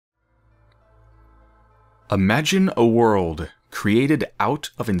Imagine a world created out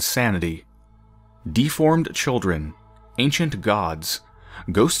of insanity. Deformed children, ancient gods,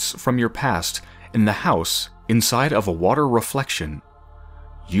 ghosts from your past in the house inside of a water reflection.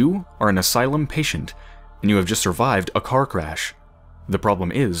 You are an asylum patient, and you have just survived a car crash. The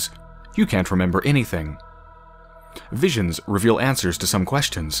problem is, you can't remember anything. Visions reveal answers to some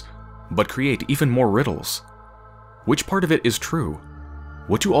questions, but create even more riddles. Which part of it is true?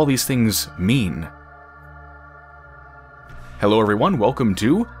 What do all these things mean? Hello everyone, welcome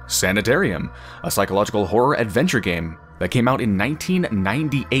to Sanitarium, a psychological horror adventure game that came out in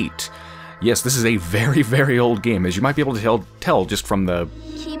 1998. Yes, this is a very, very old game, as you might be able to tell just from the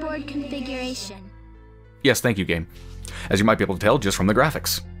keyboard configuration. Yes, thank you, game. As you might be able to tell just from the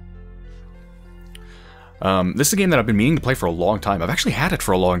graphics. This is a game that I've been meaning to play for a long time. I've actually had it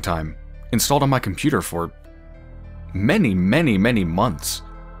for a long time, installed on my computer for many, many, many months.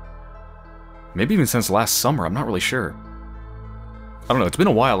 Maybe even since last summer, I'm not really sure. I don't know, it's been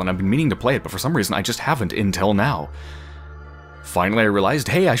a while and I've been meaning to play it, but for some reason I just haven't until now. Finally I realized,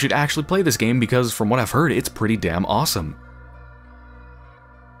 hey, I should actually play this game because from what I've heard, it's pretty damn awesome.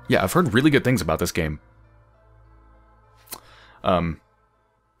 Yeah, I've heard really good things about this game. Alright,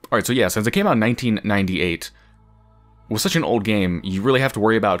 so yeah, since it came out in 1998, with such an old game, you really have to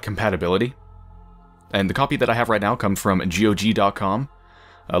worry about compatibility. And the copy that I have right now comes from GOG.com.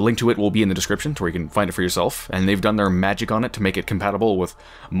 A link to it will be in the description to where you can find it for yourself, and they've done their magic on it to make it compatible with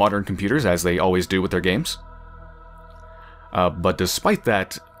modern computers, as they always do with their games. But despite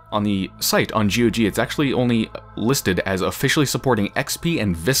that, on the site on GOG, it's actually only listed as officially supporting XP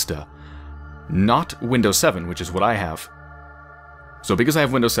and Vista, not Windows 7, which is what I have. So because I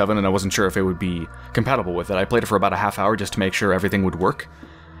have Windows 7 and I wasn't sure if it would be compatible with it, I played it for about a half hour just to make sure everything would work.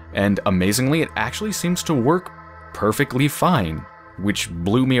 And amazingly, it actually seems to work perfectly fine, which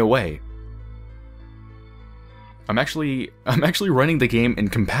blew me away. I'm actually running the game in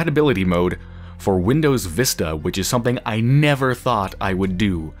compatibility mode for Windows Vista, which is something I never thought I would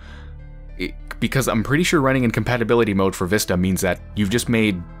do. Because I'm pretty sure running in compatibility mode for Vista means that you've just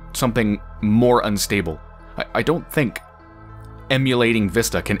made something more unstable. I don't think emulating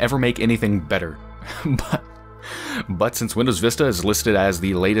Vista can ever make anything better. But since Windows Vista is listed as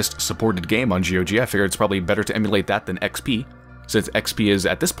the latest supported game on GOG, I figured it's probably better to emulate that than XP, since XP is,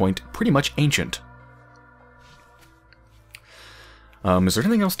 at this point, pretty much ancient. Is there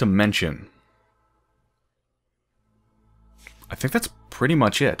anything else to mention? I think that's pretty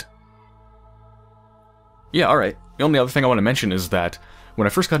much it. Yeah, alright. The only other thing I want to mention is that when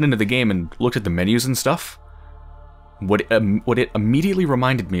I first got into the game and looked at the menus and stuff, what it immediately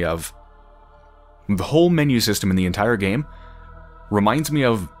reminded me of, the whole menu system in the entire game, reminds me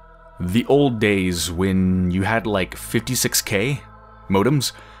of the old days when you had like 56K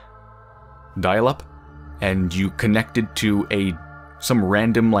modems, dial-up, and you connected to some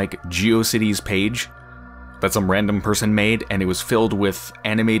random like GeoCities page that some random person made, and it was filled with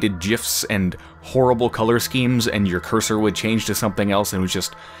animated GIFs and horrible color schemes, and your cursor would change to something else, and it was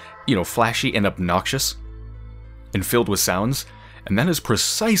just, you know, flashy and obnoxious, and filled with sounds. And that is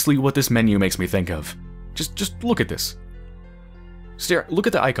precisely what this menu makes me think of. Just look at this. Look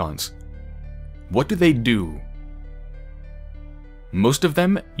at the icons. What do they do? Most of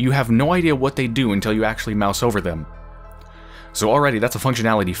them, you have no idea what they do until you actually mouse over them. So already that's a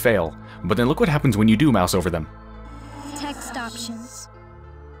functionality fail, but then look what happens when you do mouse over them. Text options.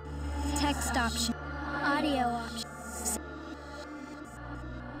 Text option. Audio options.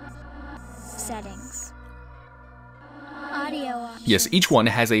 Settings. Audio options. Yes, each one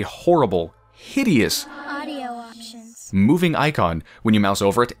has a horrible, hideous audio options, moving icon when you mouse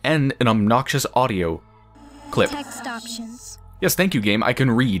over it, and an obnoxious audio clip. Text options. Yes, thank you, game, I can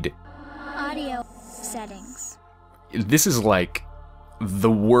read. Audio settings. This is like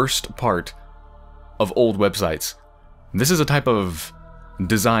the worst part of old websites. This is a type of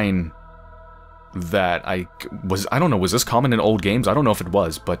design that I don't know, was this common in old games? I don't know if it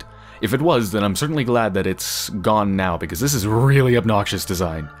was, but if it was, then I'm certainly glad that it's gone now, because this is really obnoxious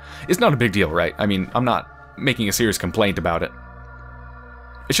design. It's not a big deal, right? I mean, I'm not making a serious complaint about it.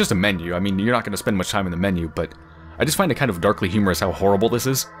 It's just a menu. I mean, you're not going to spend much time in the menu, but I just find it kind of darkly humorous how horrible this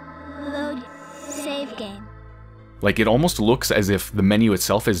is. Load. Save game. Like, it almost looks as if the menu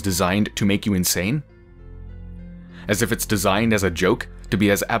itself is designed to make you insane. As if it's designed as a joke to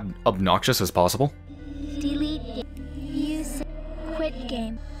be as obnoxious as possible. Delete. Use. Quit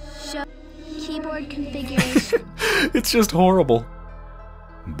game. Show. Keyboard configuration. It's just horrible.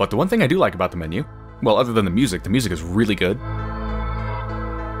 But the one thing I do like about the menu, well, other than the music is really good.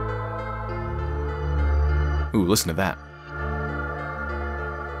 Ooh, listen to that.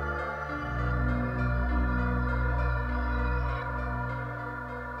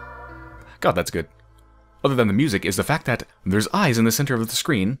 God, that's good. Other than the music is the fact that there's eyes in the center of the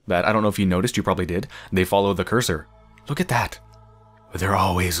screen that I don't know if you noticed, you probably did. They follow the cursor. Look at that. They're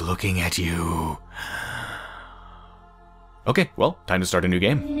always looking at you. Okay, well, time to start a new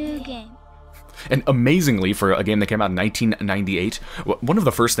game. New game. And amazingly, for a game that came out in 1998, one of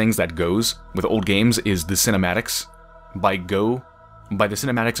the first things that goes with old games is the cinematics. By the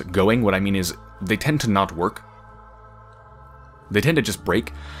cinematics going, what I mean is they tend to not work. They tend to just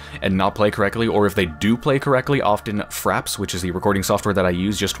break and not play correctly, or if they do play correctly, often Fraps, which is the recording software that I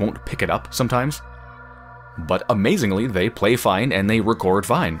use, just won't pick it up sometimes. But amazingly, they play fine and they record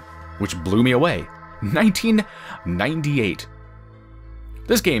fine, which blew me away. 1998.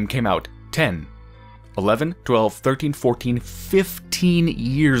 This game came out 10, 11, 12, 13, 14, 15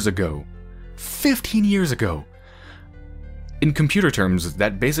 years ago. 15 years ago. In computer terms,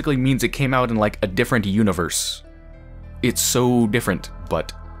 that basically means it came out in like a different universe. It's so different,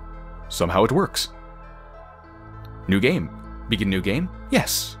 but somehow it works. New game. Begin new game?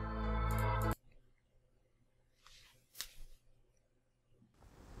 Yes.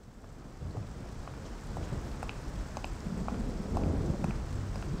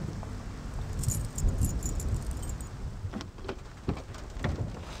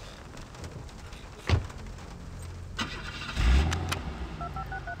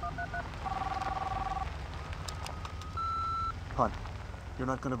 Hon, you're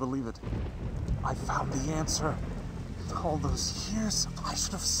not gonna believe it. I found the answer. All those years, I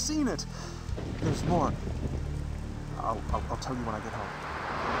should have seen it. There's more. I'll tell you when I get home.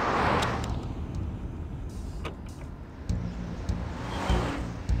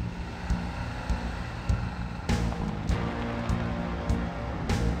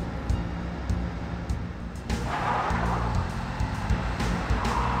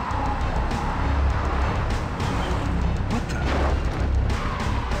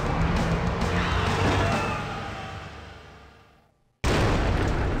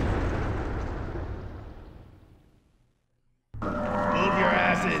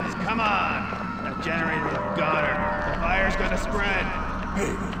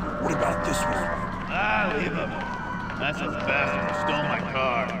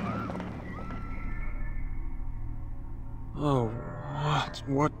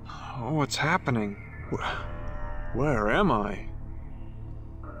 What's happening? Where am I?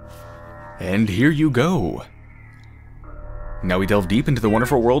 And here you go. Now we delve deep into the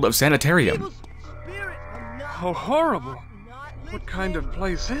wonderful world of Sanitarium. How horrible! What kind of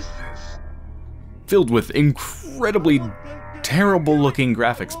place is this? Filled with incredibly terrible looking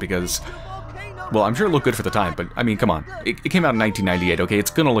graphics because, well, I'm sure it looked good for the time, but I mean, come on. It came out in 1998, okay?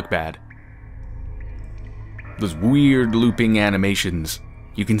 It's gonna look bad. Those weird looping animations.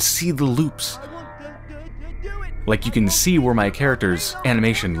 You can see the loops. Like, you can see where my character's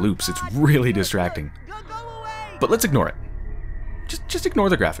animation loops. It's really distracting. But let's ignore it. Just ignore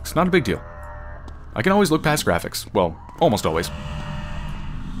the graphics. Not a big deal. I can always look past graphics. Well, almost always.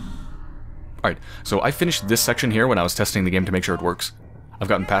 Alright, so I finished this section here when I was testing the game to make sure it works. I've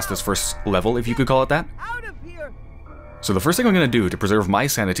gotten past this first level, if you could call it that. So the first thing I'm going to do to preserve my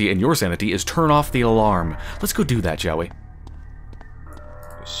sanity and your sanity is turn off the alarm. Let's go do that, shall we?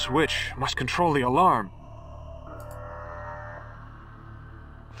 The switch must control the alarm.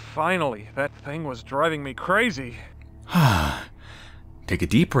 Finally, that thing was driving me crazy. Take a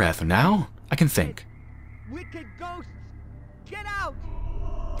deep breath. Now I can think. Wicked ghosts! Get out!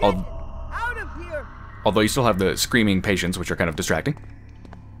 Out of here! Although you still have the screaming patients, which are kind of distracting.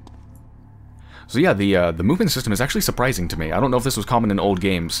 So yeah, the movement system is actually surprising to me. I don't know if this was common in old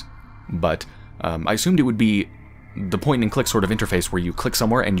games, but I assumed it would be the point and click sort of interface where you click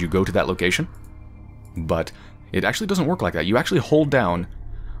somewhere and you go to that location. But it actually doesn't work like that. You actually hold down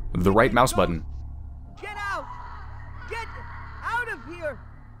the right mouse button. Get out! Get out of here!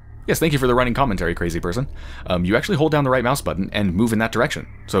 Yes, thank you for the running commentary, crazy person. You actually hold down the right mouse button and move in that direction.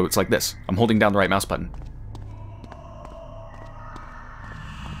 So it's like this. I'm holding down the right mouse button.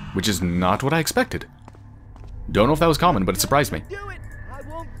 Which is not what I expected. Don't know if that was common, but it surprised me. Do it! I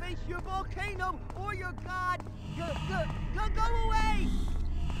won't face your volcano or your god! Go away!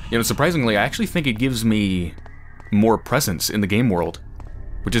 You know, surprisingly, I actually think it gives me more presence in the game world.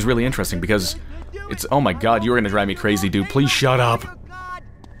 Which is really interesting because it's, oh my god, you're gonna drive me crazy, dude. Please shut up.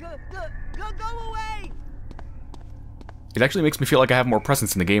 Go away! It actually makes me feel like I have more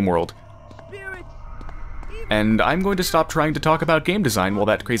presence in the game world. And I'm going to stop trying to talk about game design while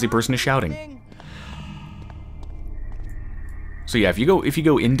that crazy person is shouting. So yeah, if you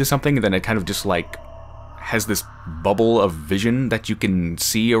go into something, then it kind of just like has this bubble of vision that you can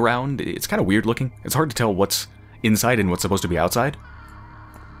see around. It's kind of weird looking. It's hard to tell what's inside and what's supposed to be outside.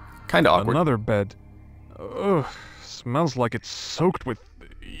 Kinda awkward. Another bed. Ugh, smells like it's soaked with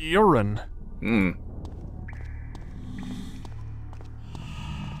urine. Hmm.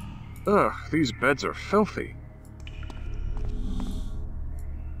 Ugh, these beds are filthy.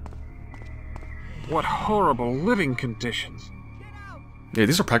 What horrible living conditions. Yeah,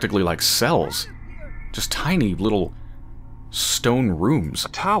 these are practically like cells. Just tiny little stone rooms. A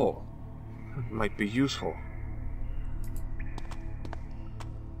towel. Might be useful.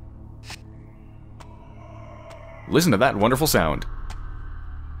 Listen to that wonderful sound.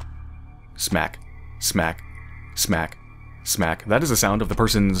 Smack, smack, smack, smack. That is the sound of the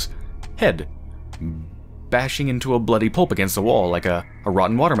person's head bashing into a bloody pulp against the wall like a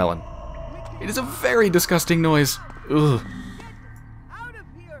rotten watermelon. It is a very disgusting noise. Ugh.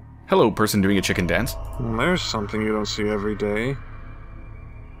 Hello, person doing a chicken dance. There's something you don't see every day.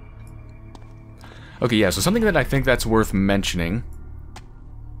 Okay, yeah, so something that I think that's worth mentioning.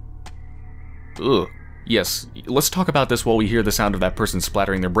 Ugh. Yes, let's talk about this while we hear the sound of that person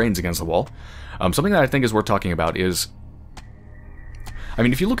splattering their brains against the wall. Something that I think is worth talking about is... I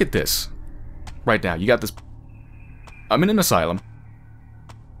mean, if you look at this, right now, you got this... I'm in an asylum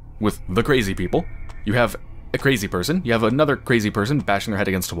with the crazy people. You have a crazy person. You have another crazy person bashing their head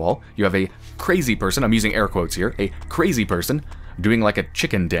against a wall. You have a crazy person, I'm using air quotes here, a crazy person doing like a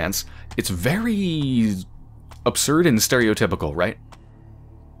chicken dance. It's very absurd and stereotypical, right?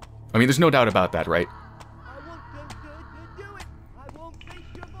 I mean, there's no doubt about that, right?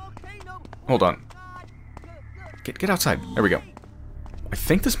 Hold on. Get outside. There we go. I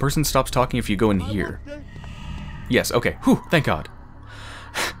think this person stops talking if you go in here. Yes, okay. Whew, thank God.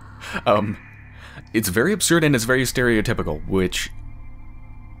 It's very absurd and it's very stereotypical, which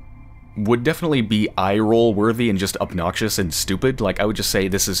would definitely be eye-roll worthy and just obnoxious and stupid. Like, I would just say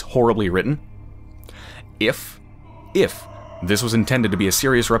this is horribly written. If this was intended to be a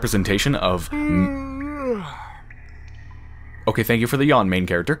serious representation of... Okay, thank you for the yawn, main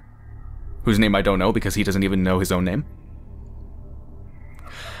character. Whose name I don't know because he doesn't even know his own name.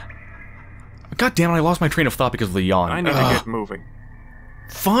 God damn it, I lost my train of thought because of the yawn. I need to get moving.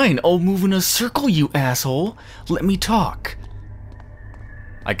 Fine, I'll move in a circle, you asshole. Let me talk.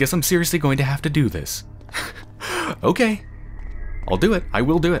 I guess I'm seriously going to have to do this. Okay. I'll do it. I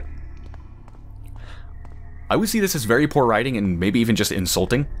will do it. I would see this as very poor writing and maybe even just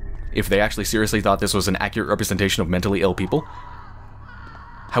insulting if they actually seriously thought this was an accurate representation of mentally ill people.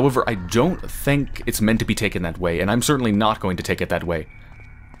 However, I don't think it's meant to be taken that way, and I'm certainly not going to take it that way.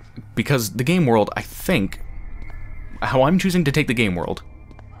 Because the game world, I think, how I'm choosing to take the game world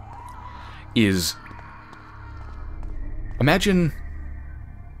is... Imagine,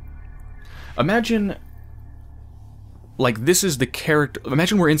 like, this is the character...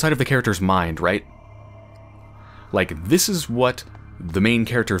 Imagine we're inside of the character's mind, right? Like, this is what the main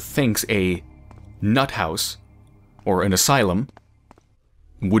character thinks a nut house, or an asylum,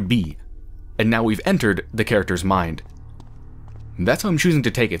 would be. And now we've entered the character's mind. That's how I'm choosing to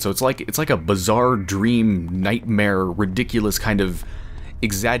take it. So it's like a bizarre dream, nightmare, ridiculous kind of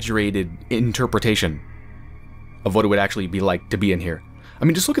exaggerated interpretation of what it would actually be like to be in here. I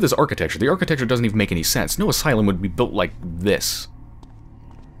mean, just look at this architecture. The architecture doesn't even make any sense. No asylum would be built like this.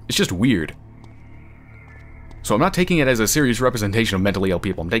 It's just weird. So I'm not taking it as a serious representation of mentally ill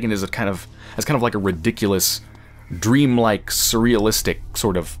people. I'm taking it as kind of like a ridiculous, dreamlike, surrealistic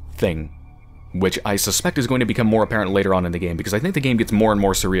sort of thing, which I suspect is going to become more apparent later on in the game, because I think the game gets more and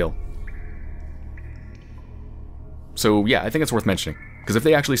more surreal. So yeah, I think it's worth mentioning, because if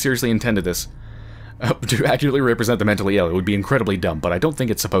they actually seriously intended this to accurately represent the mentally ill, it would be incredibly dumb, but I don't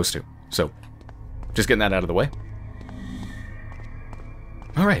think it's supposed to. So, just getting that out of the way.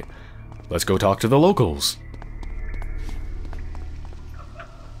 Alright, let's go talk to the locals.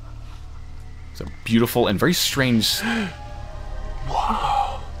 It's a beautiful and very strange...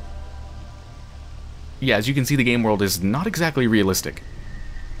 Wow. Yeah, as you can see, the game world is not exactly realistic.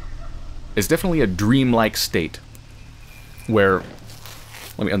 It's definitely a dreamlike state, where...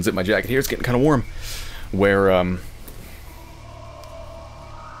 Let me unzip my jacket here, it's getting kind of warm. Where,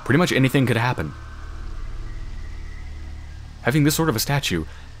 pretty much anything could happen. Having this sort of a statue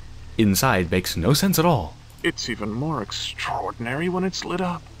inside makes no sense at all. It's even more extraordinary when it's lit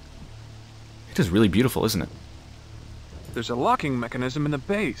up. It is really beautiful, isn't it? There's a locking mechanism in the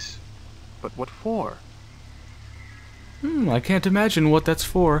base. But what for? I can't imagine what that's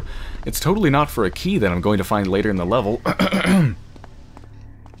for. It's totally not for a key that I'm going to find later in the level.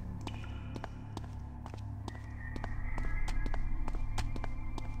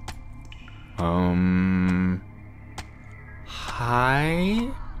 Hi?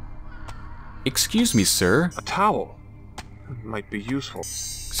 Excuse me, sir. A towel. might be useful.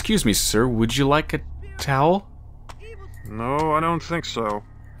 Excuse me, sir, would you like a towel? No, I don't think so.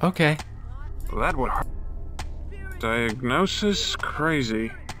 Okay. That would hurt. Diagnosis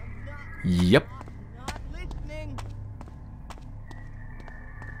crazy. Yep. Not listening.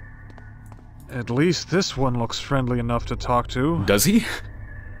 At least this one looks friendly enough to talk to. Does he?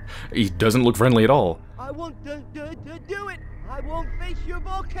 He doesn't look friendly at all. I won't do it. I won't face your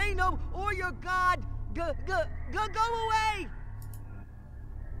volcano or your god. Go away.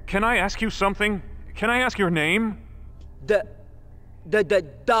 Can I ask you something? Can I ask your name?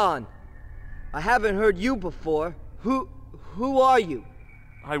 Don. I haven't heard you before. Who are you?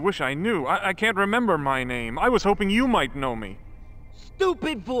 I wish I knew. I can't remember my name. I was hoping you might know me.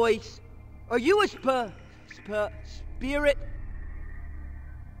 Stupid voice. Are you a spirit?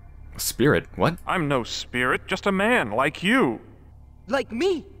 Spirit? What? I'm no spirit, just a man like you. Like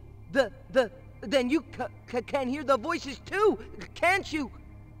me? Then you can hear the voices too, can't you?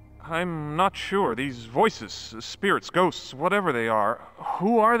 I'm not sure. These voices, spirits, ghosts, whatever they are,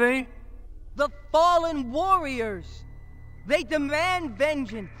 who are they? The fallen warriors. They demand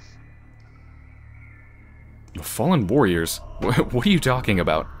vengeance. The fallen warriors? What are you talking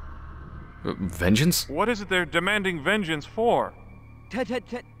about? Vengeance? What is it they're demanding vengeance for?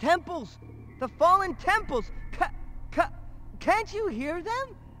 Temples. The fallen temples. Can't you hear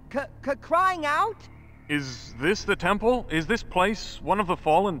them? Crying out? Is this the temple? Is this place one of the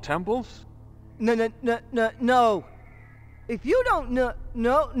fallen temples? No. If you don't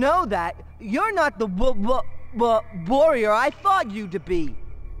know that, you're not the warrior I thought you to be.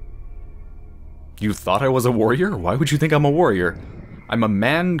 You thought I was a warrior? Why would you think I'm a warrior? I'm a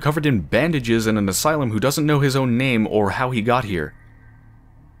man covered in bandages in an asylum who doesn't know his own name or how he got here.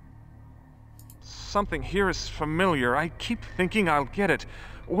 Something here is familiar. I keep thinking I'll get it.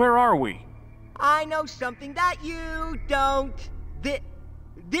 Where are we? I know something that you don't.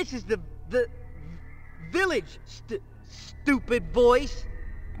 This is the village, stupid voice.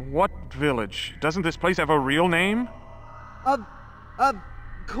 What village? Doesn't this place have a real name? Of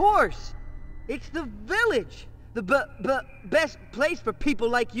course. It's the village. The best place for people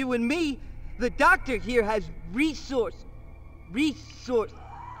like you and me. The doctor here has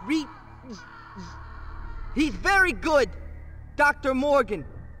he's very good. Dr. Morgan.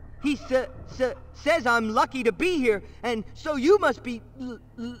 He says I'm lucky to be here, and so you must be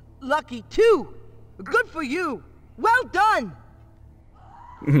lucky too. Good for you. Well done.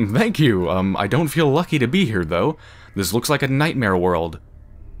 Thank you. I don't feel lucky to be here, though. This looks like a nightmare world.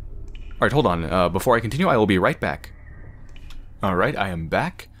 Alright, hold on. Before I continue, I will be right back. Alright, I am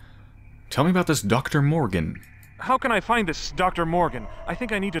back. Tell me about this Dr. Morgan. How can I find this Dr. Morgan? I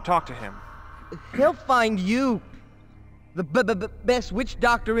think I need to talk to him. He'll find you. The best witch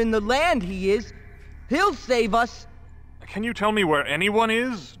doctor in the land he is. He'll save us. Can you tell me where anyone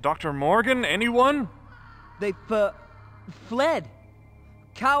is? Dr. Morgan? Anyone? They fled.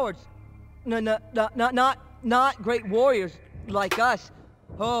 Cowards. Not great warriors like us.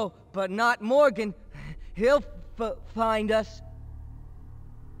 Oh, but not Morgan. He'll find us.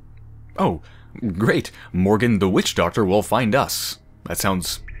 Oh, great. Morgan the witch doctor will find us. That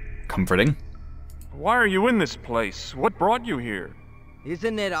sounds comforting. Why are you in this place? What brought you here?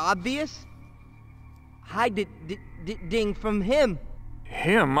 Isn't it obvious? Hiding from him.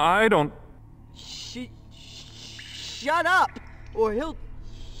 Him? I don't... Shut up, or he'll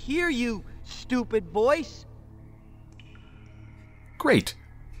hear you, stupid voice. Great.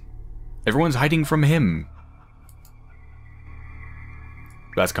 Everyone's hiding from him.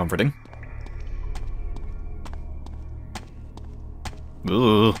 That's comforting.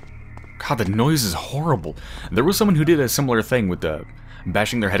 Ugh. God, the noise is horrible. There was someone who did a similar thing with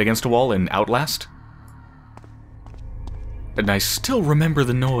bashing their head against a wall in Outlast. And I still remember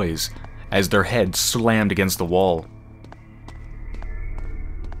the noise as their head slammed against the wall.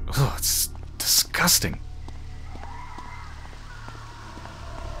 Ugh, it's disgusting.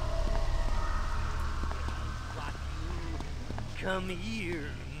 Come here,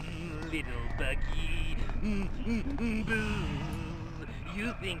 little buggy.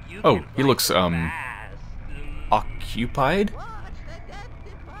 You think you Oh, can he looks, fast. occupied?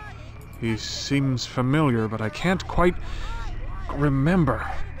 He seems familiar, but I can't quite remember.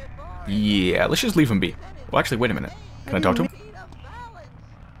 Yeah, let's just leave him be. Well, actually, wait a minute. Can I talk to him?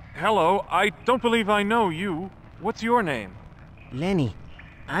 Hello, I don't believe I know you. What's your name? Lenny.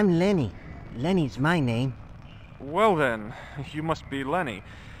 I'm Lenny. Lenny's my name. Well then, you must be Lenny.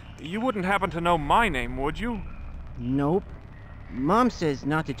 You wouldn't happen to know my name, would you? Nope. Mom says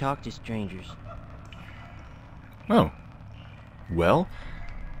not to talk to strangers. Oh. Well,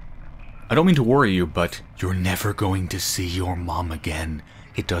 I don't mean to worry you, but you're never going to see your mom again.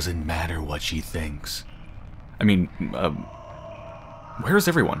 It doesn't matter what she thinks. I mean, where's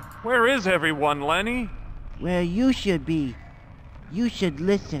everyone? Where is everyone, Lenny? Where you should be. You should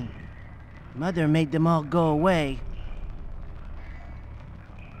listen. Mother made them all go away.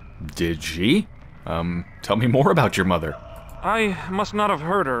 Did she? Tell me more about your mother. I must not have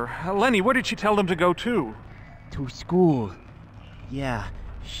heard her. Lenny, where did she tell them to go to? To school. Yeah,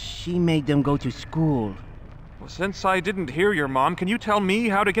 she made them go to school. Well, since I didn't hear your mom, can you tell me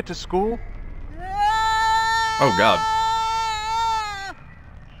how to get to school? Oh, God.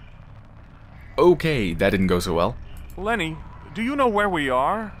 Okay, that didn't go so well. Lenny, do you know where we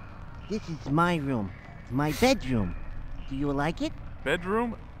are? This is my room. My bedroom. Do you like it?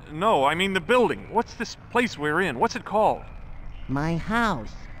 Bedroom? No, I mean the building. What's this place we're in? What's it called? My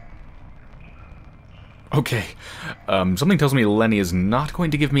house. Okay, something tells me Lenny is not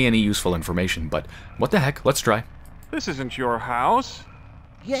going to give me any useful information, but what the heck, let's try. This isn't your house.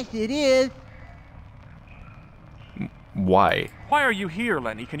 Yes, it is. Why? Why are you here,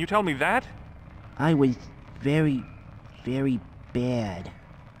 Lenny? Can you tell me that? I was very, very bad.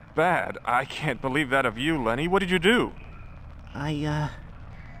 Bad? I can't believe that of you, Lenny. What did you do? I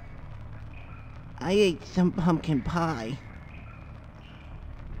ate some pumpkin pie.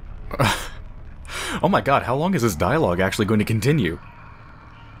 Oh my God, how long is this dialogue actually going to continue?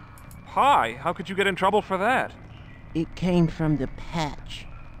 Pie? How could you get in trouble for that? It came from the patch.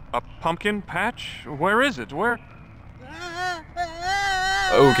 A pumpkin patch? Where is it? Where?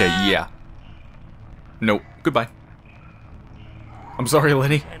 Okay, yeah. No, goodbye. I'm sorry,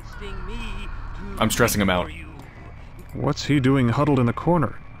 Lenny. I'm stressing him out. What's he doing huddled in a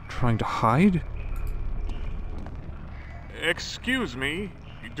corner? Trying to hide? Excuse me,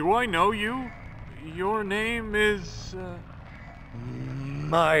 do I know you? Your name is,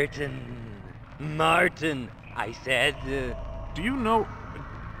 Martin, I said. Do you know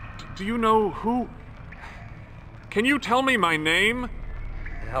who? Can you tell me my name?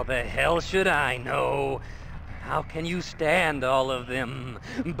 How the hell should I know? How can you stand all of them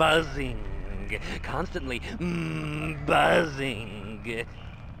buzzing? Constantly buzzing.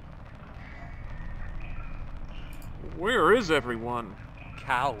 Where is everyone?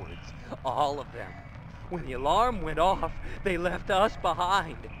 Cowards, all of them. When the alarm went off, they left us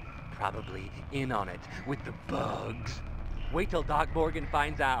behind. Probably in on it with the bugs. Wait till Doc Morgan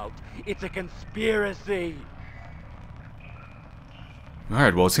finds out. It's a conspiracy.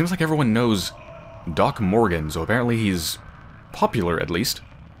 Alright, well, it seems like everyone knows Doc Morgan, so apparently he's popular, at least.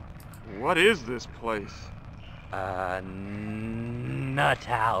 What is this place? A nut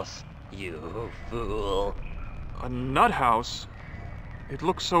house, you fool. A nut house? It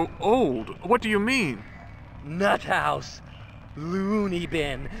looks so old. What do you mean? Nut house, loony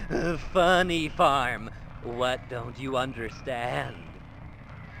bin, funny farm. What don't you understand?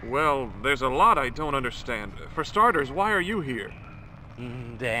 Well, there's a lot I don't understand. For starters, why are you here?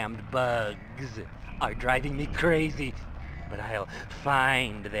 Damned bugs are driving me crazy, but I'll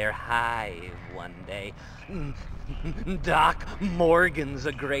find their hive one day. Doc Morgan's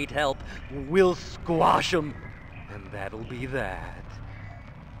a great help. We'll squash 'em, and that'll be that.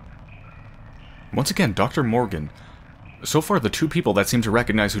 Once again, Dr. Morgan. So far, the two people that seem to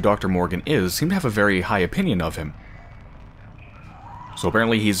recognize who Dr. Morgan is seem to have a very high opinion of him. So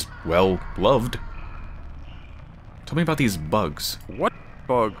apparently he's, well, loved. Tell me about these bugs. What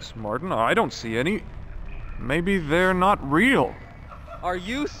bugs, Martin? I don't see any. Maybe they're not real. Are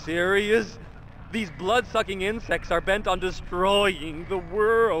you serious? These blood-sucking insects are bent on destroying the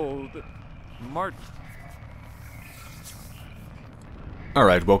world. Martin.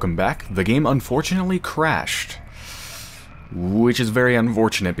 Alright, welcome back. The game unfortunately crashed. Which is very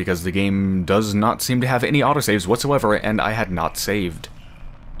unfortunate because the game does not seem to have any autosaves whatsoever, and I had not saved.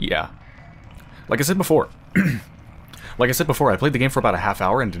 Yeah. Like I said before, I played the game for about a half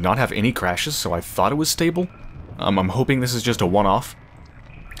hour and did not have any crashes, so I thought it was stable. I'm hoping this is just a one-off,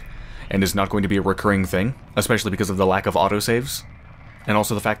 and is not going to be a recurring thing, especially because of the lack of autosaves, and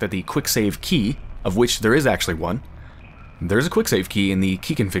also the fact that the quick save key, of which there is actually one, there's a quick save key in the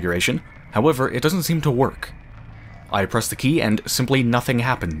key configuration, however, it doesn't seem to work. I press the key and simply nothing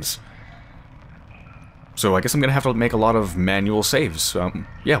happens. So I guess I'm going to have to make a lot of manual saves.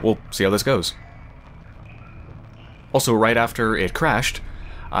 Yeah, we'll see how this goes. Also, right after it crashed,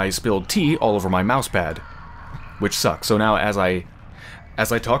 I spilled tea all over my mousepad, which sucks. So now as I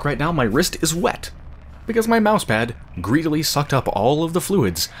talk right now, my wrist is wet, because my mousepad greedily sucked up all of the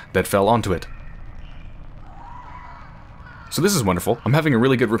fluids that fell onto it. So this is wonderful. I'm having a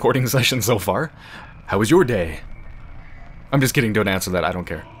really good recording session so far. How was your day? I'm just kidding, don't answer that, I don't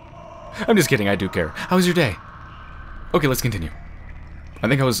care. I'm just kidding, I do care. How was your day? Okay, let's continue. I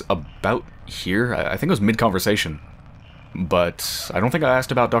think I was about here. I think I was mid-conversation. But I don't think I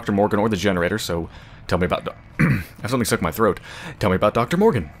asked about Dr. Morgan or the generator, so tell me about... I have something stuck in my throat. Tell me about Dr.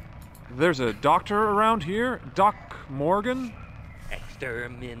 Morgan. There's a doctor around here? Doc Morgan?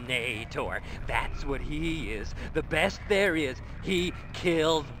 Exterminator. That's what he is. The best there is. He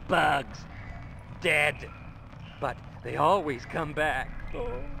kills bugs. Dead. But they always come back.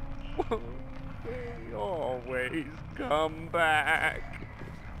 Oh, they always come back.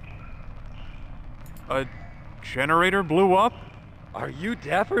 A generator blew up? Are you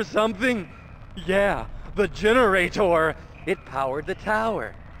deaf or something? Yeah, the generator. It powered the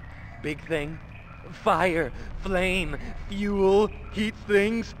tower. Big thing. Fire, flame, fuel, heat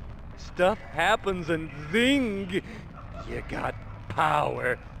things. Stuff happens and zing. You got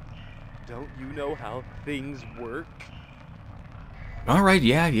power. Don't you know how things work? Alright,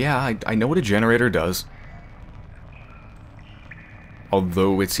 yeah, I know what a generator does.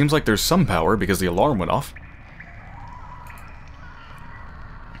 Although it seems like there's some power because the alarm went off.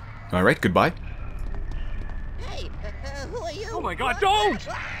 Alright, goodbye. Hey, who are you? Oh my god, don't!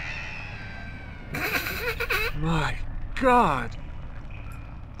 My god.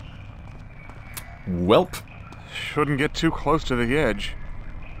 Welp. Shouldn't get too close to the edge.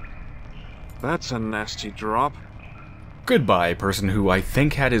 That's a nasty drop. Goodbye, person who I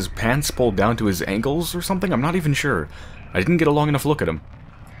think had his pants pulled down to his ankles or something. I'm not even sure. I didn't get a long enough look at him.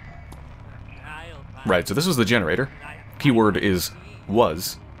 Right, so this was the generator. Keyword is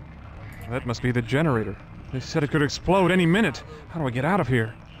was. That must be the generator. They said it could explode any minute. How do I get out of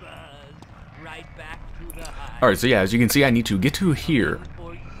here? Alright, so yeah, as you can see, I need to get to here.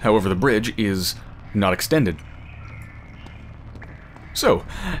 However, the bridge is not extended. So,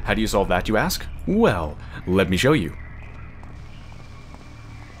 how do you solve that, you ask? Well, let me show you.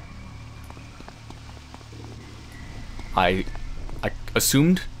 I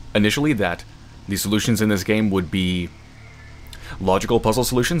assumed initially that the solutions in this game would be logical puzzle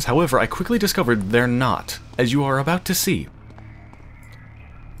solutions. However, I quickly discovered they're not, as you are about to see.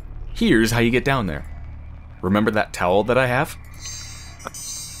 Here's how you get down there. Remember that towel that I have?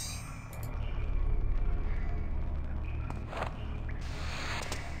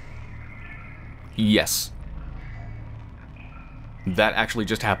 Yes. That actually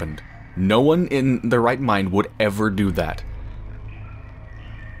just happened. No one in their right mind would ever do that.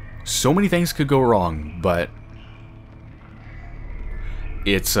 So many things could go wrong, but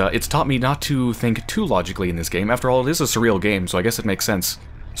it's taught me not to think too logically in this game. After all, it is a surreal game, so I guess it makes sense,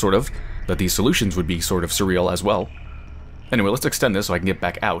 sort of, that these solutions would be sort of surreal as well. Anyway, let's extend this so I can get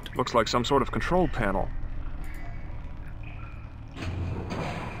back out. Looks like some sort of control panel.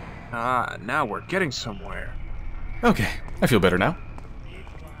 Ah, now we're getting somewhere. Okay, I feel better now.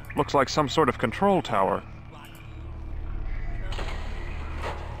 Looks like some sort of control tower.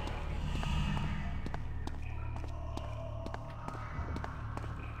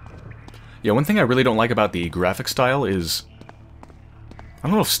 Yeah, one thing I really don't like about the graphic style is... I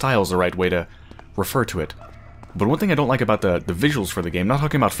don't know if style is the right way to refer to it. But one thing I don't like about the visuals for the game, not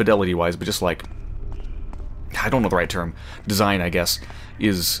talking about fidelity-wise, but just like... I don't know the right term. Design, I guess.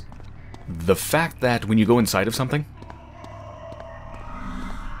 Is the fact that when you go inside of something,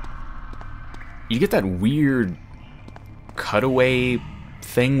 you get that weird cutaway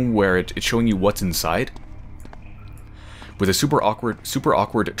thing where it's showing you what's inside with a super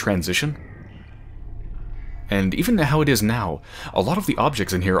awkward transition. And even how it is now, a lot of the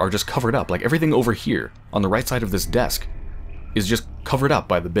objects in here are just covered up. Like everything over here on the right side of this desk is just covered up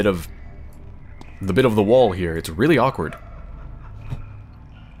by the bit of the wall here. It's really awkward.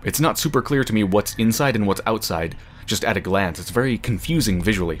 It's not super clear to me what's inside and what's outside just at a glance. It's very confusing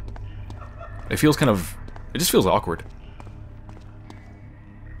visually. It feels kind of... it just feels awkward.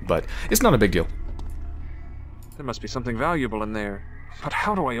 But it's not a big deal. There must be something valuable in there. But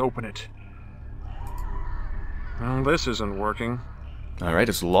how do I open it? Well, this isn't working. Alright,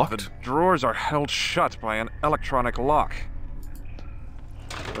 it's locked. The drawers are held shut by an electronic lock.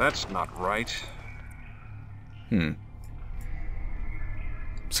 That's not right. Let's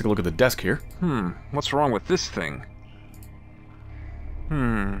take a look at the desk here. What's wrong with this thing?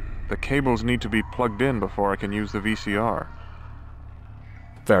 The cables need to be plugged in before I can use the VCR.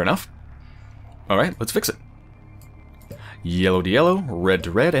 Fair enough. Alright, let's fix it. Yellow to yellow, red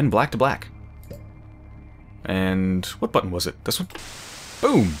to red, and black to black. And what button was it? This one?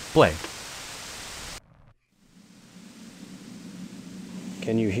 Boom! Play.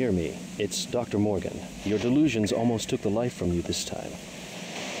 Can you hear me? It's Dr. Morgan. Your delusions almost took the life from you this time.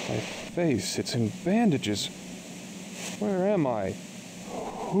 My face, it's in bandages. Where am I?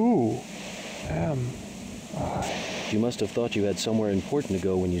 Who am I? You must have thought you had somewhere important to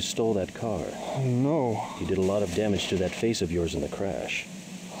go when you stole that car. Oh, no. You did a lot of damage to that face of yours in the crash.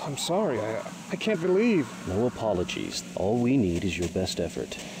 I'm sorry. I can't believe. No apologies. All we need is your best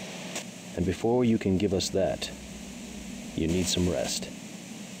effort. And before you can give us that, you need some rest.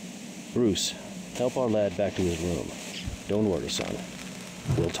 Bruce, help our lad back to his room. Don't worry, son.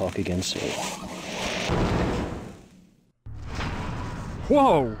 We'll talk again soon.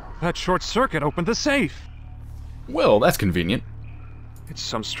 Whoa! That short circuit opened the safe. Well, that's convenient. It's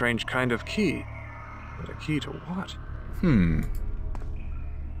some strange kind of key. But a key to what?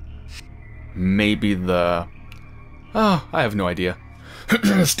 Maybe the... Oh, I have no idea.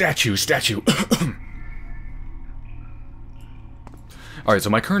 Statue. Alright, so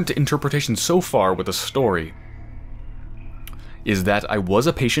my current interpretation so far with the story is that I was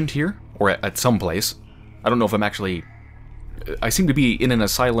a patient here, or at some place. I don't know if I'm actually... I seem to be in an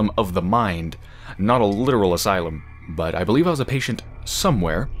asylum of the mind, not a literal asylum, but I believe I was a patient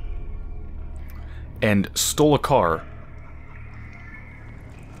somewhere, and stole a car,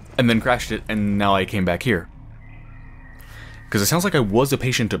 and then crashed it, and now I came back here. Because it sounds like I was a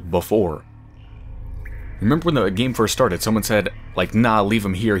patient before. Remember when the game first started, someone said, like, nah, leave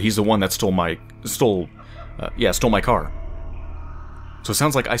him here, he's the one that stole my car. So it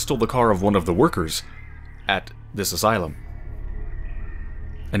sounds like I stole the car of one of the workers at this asylum.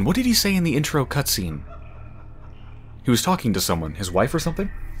 And what did he say in the intro cutscene? He was talking to someone, his wife or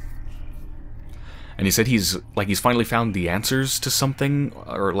something? And he said he's finally found the answers to something,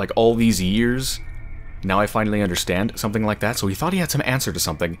 or like all these years, now I finally understand, something like that. So he thought he had some answer to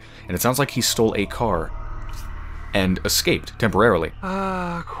something, and it sounds like he stole a car and escaped temporarily.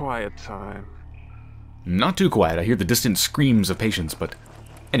 Ah, quiet time. Not too quiet, I hear the distant screams of patients, but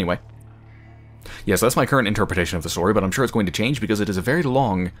anyway. Yes, that's my current interpretation of the story, but I'm sure it's going to change because it is a very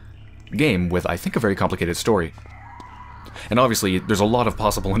long game with, I think, a very complicated story. And obviously, there's a lot of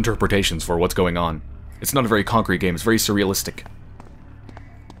possible interpretations for what's going on. It's not a very concrete game, it's very surrealistic.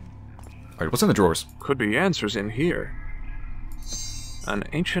 Alright, what's in the drawers? Could be answers in here. An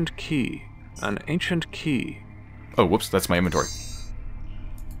ancient key. An ancient key. Oh, whoops, that's my inventory.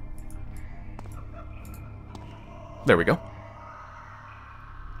 There we go.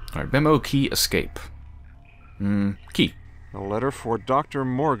 Alright, memo, key, escape. Key. A letter for Dr.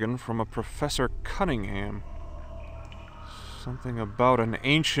 Morgan from a Professor Cunningham. Something about an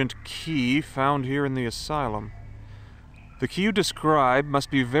ancient key found here in the asylum. The key you describe must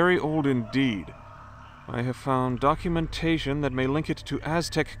be very old indeed. I have found documentation that may link it to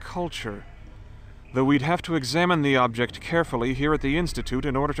Aztec culture, though we'd have to examine the object carefully here at the Institute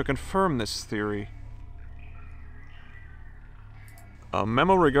in order to confirm this theory. A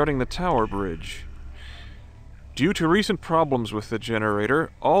memo regarding the tower bridge. Due to recent problems with the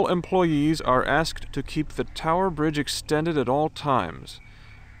generator, all employees are asked to keep the tower bridge extended at all times.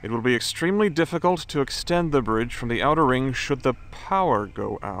 It will be extremely difficult to extend the bridge from the outer ring should the power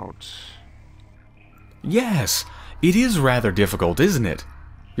go out. Yes, it is rather difficult, isn't it?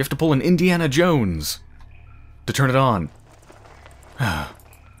 You have to pull an Indiana Jones to turn it on.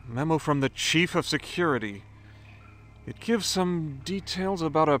 Memo from the Chief of Security. It gives some details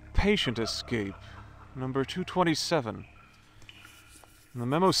about a patient escape. Number 227. The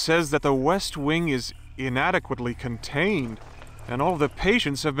memo says that the West Wing is inadequately contained, and all of the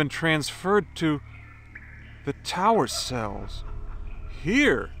patients have been transferred to the tower cells.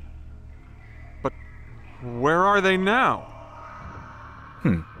 Here. But where are they now?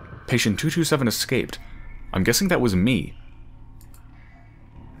 Patient 227 escaped. I'm guessing that was me.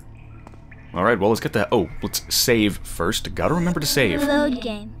 Alright, well, let's get that. Oh, let's save first. Gotta remember to save. Load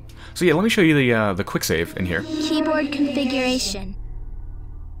game. So yeah, let me show you the quick save in here. Keyboard configuration.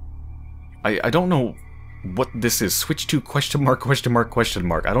 I don't know what this is. Switch to question mark, question mark, question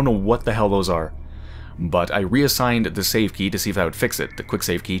mark. I don't know what the hell those are. But I reassigned the save key to see if that would fix it. The quick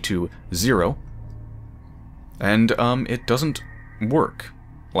save key to 0. And, it doesn't work.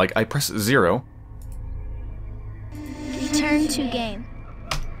 Like, I press 0. Return to game.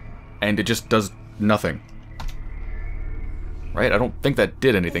 And it just does nothing. Right? I don't think that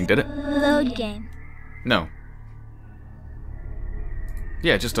did anything, did it? Load game. No.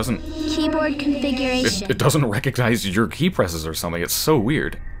 Yeah, it just doesn't... Keyboard configuration. It doesn't recognize your key presses or something. It's so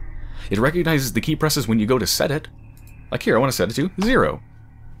weird. It recognizes the key presses when you go to set it. Like here, I want to set it to 0.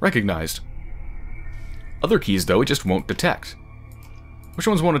 Recognized. Other keys, though, it just won't detect. Which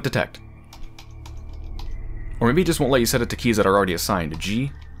ones won't it detect? Or maybe it just won't let you set it to keys that are already assigned.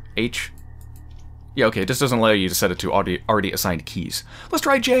 G, H... Yeah, okay, it just doesn't allow you to set it to already assigned keys. Let's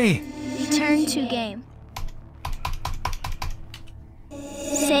try J! Return to game.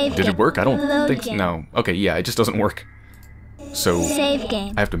 Did it work? I don't Load think so. game. No. Okay, yeah, it just doesn't work. So Save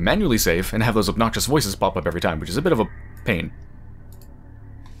game. I have to manually save and have those obnoxious voices pop up every time, which is a bit of a pain.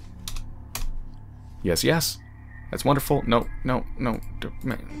 Yes, yes. That's wonderful. No, no, no.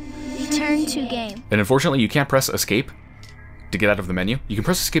 Return to game. And unfortunately, you can't press escape to get out of the menu. You can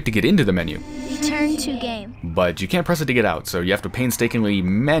press escape to get into the menu, Return to game. but you can't press it to get out, so you have to painstakingly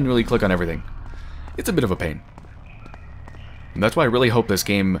manually click on everything. It's a bit of a pain. And that's why I really hope this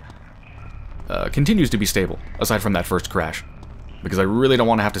game continues to be stable, aside from that first crash. Because I really don't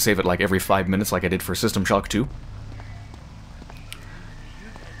want to have to save it like every 5 minutes like I did for System Shock 2.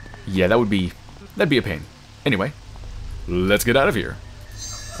 Yeah, that'd be a pain. Anyway, let's get out of here.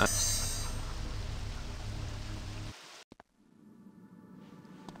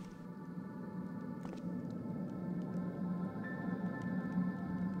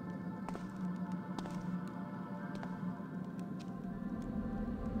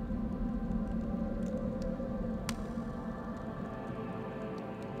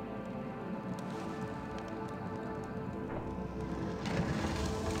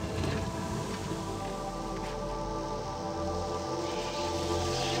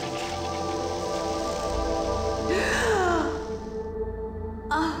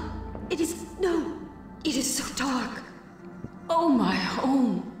 It is so dark. Oh, my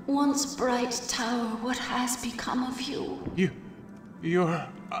home, once bright tower, what has become of you? You're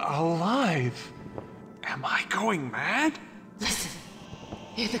alive. Am I going mad? Listen,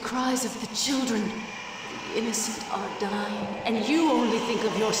 hear the cries of the children. The innocent are dying, and you only think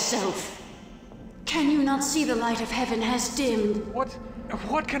of yourself. Can you not see the light of heaven has dimmed?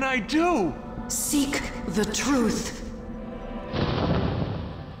 What can I do? Seek the truth.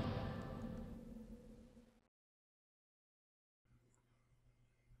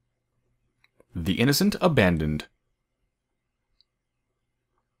 The Innocent Abandoned.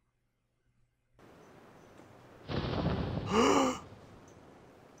 I'm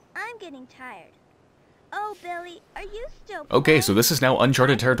getting tired. Oh, Billy, are you still Okay, playing? so this is now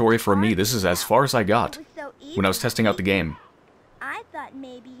uncharted territory for me. This is as far as I got It was so easy when I was testing out the game. I thought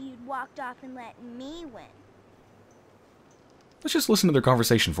maybe you'd walked off and let me win. Let's just listen to their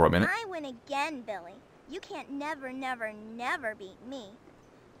conversation for a minute. I win again, Billy. You can't never, never, never beat me.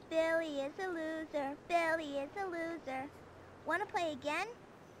 Billy is a loser. Billy is a loser. Want to play again?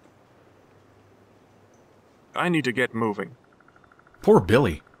 I need to get moving. Poor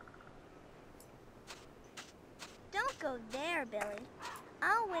Billy. Don't go there, Billy.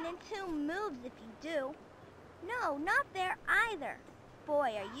 I'll win in 2 moves if you do. No, not there either.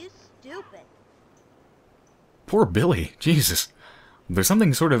 Boy, are you stupid. Poor Billy. Jesus. There's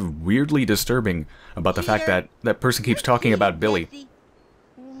something sort of weirdly disturbing about the fact that that person keeps talking about Billy.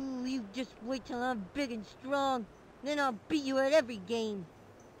 Ooh, you just wait till I'm big and strong. Then I'll beat you at every game.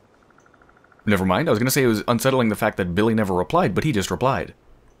 Never mind, I was going to say it was unsettling the fact that Billy never replied, but he just replied.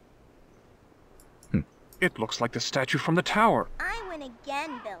 It looks like the statue from the tower. I win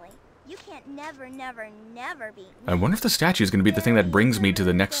again, Billy. You can't never, never, never beat me. I wonder if the statue is going to be the thing that brings me to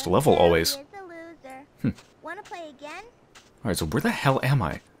the next level always. Billy is a loser. Want to play again? Alright, so where the hell am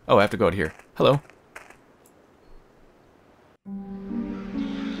I? Oh, I have to go out here. Hello.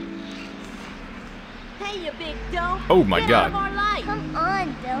 Hey, you big dope. Oh my Get God. out of our life. Come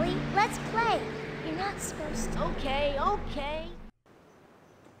on, Billy. Let's play. You're not supposed to. Okay, okay.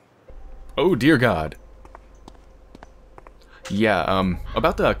 Oh dear God. Yeah,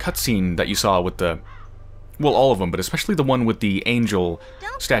 about the cutscene that you saw with the... Well, all of them, but especially the one with the angel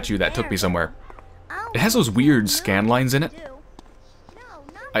statue that took me somewhere. It has those weird scan lines in it.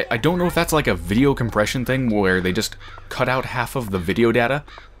 I don't know if that's like a video compression thing where they just cut out half of the video data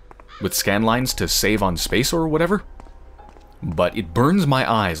with scan lines to save on space or whatever. But it burns my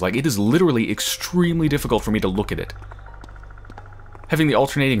eyes. Like, it is literally extremely difficult for me to look at it. Having the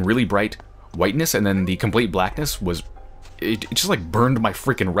alternating really bright whiteness and then the complete blackness was... It just like burned my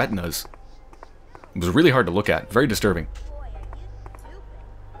freaking retinas. It was really hard to look at. Very disturbing.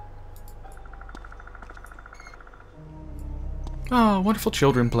 Oh, wonderful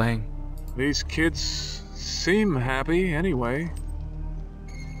children playing. These kids seem happy anyway.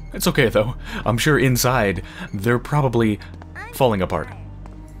 It's okay though. I'm sure inside they're probably falling apart.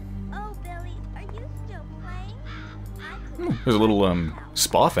 Oh, Billy, are you still playing? There's a little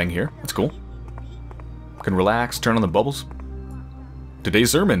spa thing here. That's cool. Can relax, turn on the bubbles.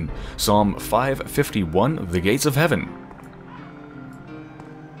 Today's sermon, Psalm 551, The Gates of Heaven.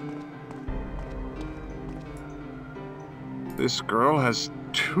 This girl has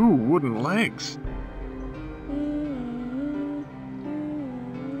 2 wooden legs.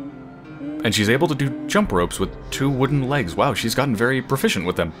 And she's able to do jump ropes with 2 wooden legs. Wow, she's gotten very proficient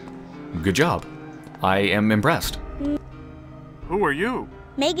with them. Good job. I am impressed. Who are you?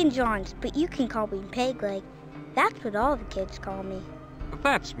 Megan Johns, but you can call me Pegleg. That's what all the kids call me.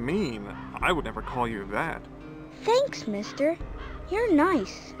 That's mean. I would never call you that. Thanks, mister. You're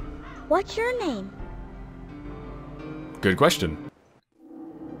nice. What's your name? Good question.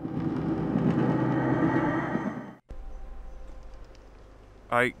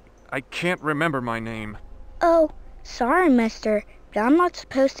 I can't remember my name. Oh, sorry, mister, but I'm not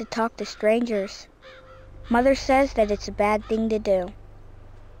supposed to talk to strangers. Mother says that it's a bad thing to do.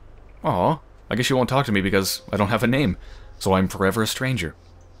 Aw, I guess you won't talk to me because I don't have a name, so I'm forever a stranger.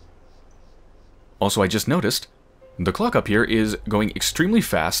 Also, I just noticed, the clock up here is going extremely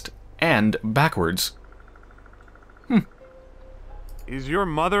fast and backwards. Is your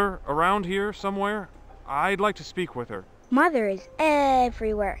mother around here somewhere? I'd like to speak with her. Mother is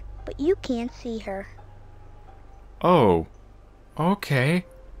everywhere, but you can't see her. Oh, okay.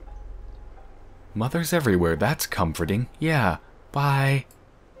 Mother's everywhere, that's comforting. Yeah, bye.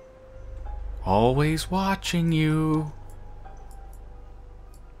 Always watching you.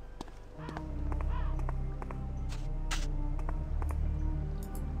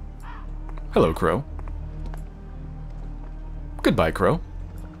 Hello, Crow. Goodbye, Crow.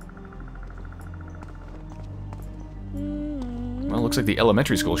 Well, looks like the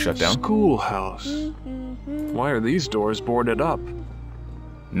elementary school shut down. Schoolhouse. Why are these doors boarded up?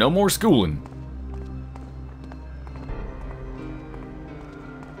 No more schooling.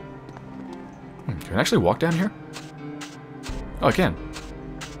 Can I actually walk down here? Oh, I can.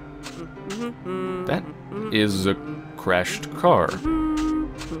 That is a crashed car.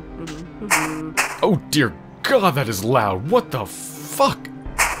 Oh dear God, that is loud. What the fuck?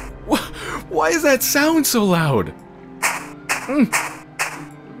 Why does that sound so loud?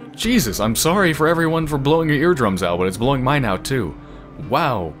 Jesus, I'm sorry for everyone for blowing your eardrums out, but it's blowing mine out too.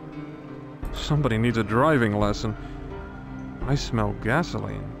 Wow. Somebody needs a driving lesson. I smell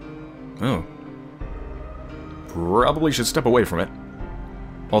gasoline. Oh. Probably should step away from it.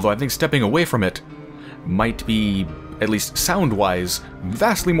 Although I think stepping away from it might be, at least sound-wise,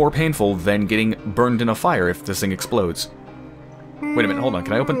 vastly more painful than getting burned in a fire if this thing explodes. Wait a minute, hold on.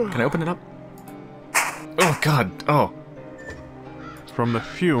 Can I open it up? Oh God, oh. From the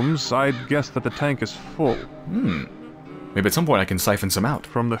fumes, I'd guess that the tank is full. Maybe at some point I can siphon some out.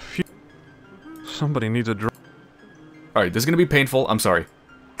 From the fumes... Somebody needs a Alright, this is gonna be painful. I'm sorry.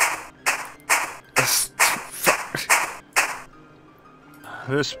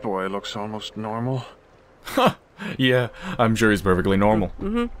 This boy looks almost normal. Huh. Yeah, I'm sure he's perfectly normal.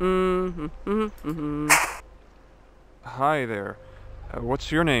 Hi there.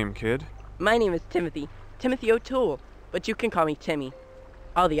 What's your name, kid? My name is Timothy. Timothy O'Toole. But you can call me Timmy.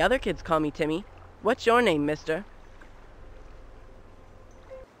 All the other kids call me Timmy. What's your name, mister?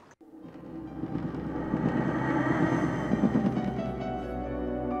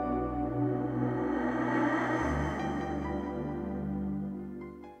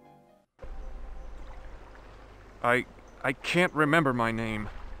 I can't remember my name.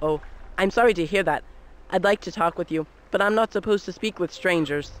 Oh, I'm sorry to hear that. I'd like to talk with you, but I'm not supposed to speak with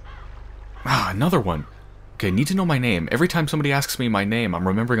strangers. Ah, another one. Okay, need to know my name. Every time somebody asks me my name, I'm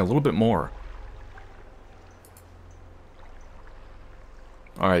remembering a little bit more.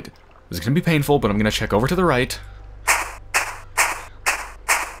 Alright, this is gonna be painful, but I'm gonna check over to the right.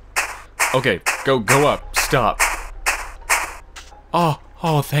 Okay, go up. Stop.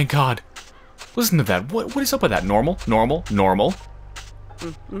 Oh, thank God. Listen to that. What is up with that? Normal.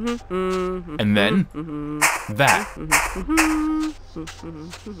 And then that.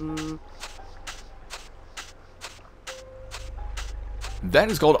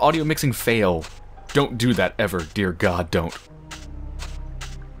 That is called audio mixing fail. Don't do that ever. Dear God, don't.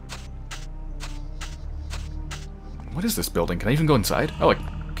 What is this building? Can I even go inside? Oh, I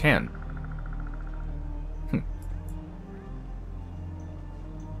can.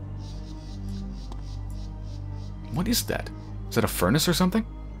 What is that? Is that a furnace or something?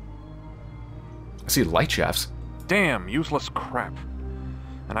 I see light shafts. Damn, useless crap.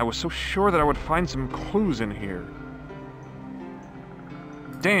 And I was so sure that I would find some clues in here.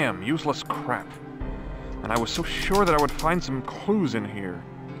 Damn, useless crap. And I was so sure that I would find some clues in here.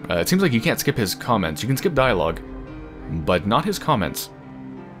 It seems like you can't skip his comments. You can skip dialogue, but not his comments.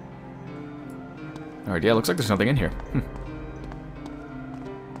 Alright, yeah, looks like there's nothing in here.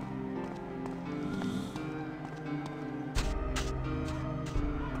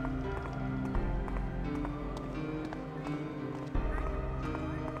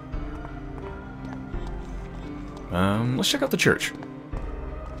 Let's check out the church.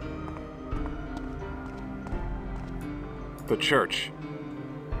 The church.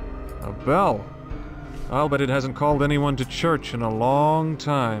 A bell. I'll bet it hasn't called anyone to church in a long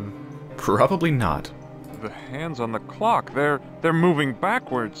time. Probably not. The hands on the clock, they're moving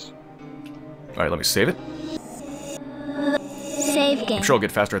backwards. Alright, let me save it. Save game. I'm sure I'll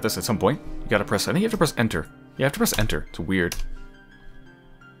get faster at this at some point. You gotta press, I think you have to press enter. Yeah, you have to press enter. It's weird.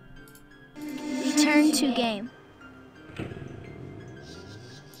 Return to game.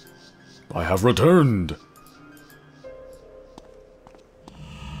 I have returned.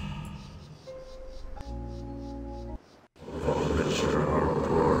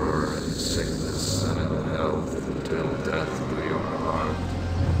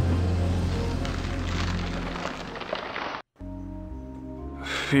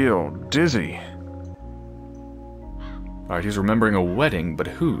 Feel dizzy. Alright, he's remembering a wedding, but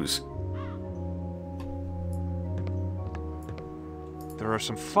whose? There are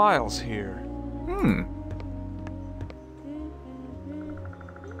some files here.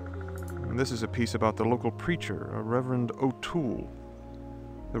 And this is a piece about the local preacher, a Reverend O'Toole.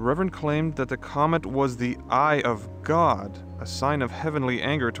 The Reverend claimed that the comet was the eye of God, a sign of heavenly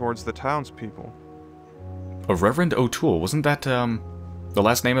anger towards the townspeople. A Reverend O'Toole, wasn't that, the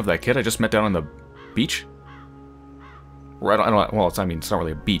last name of that kid I just met down on the beach? Or I don't, well, it's not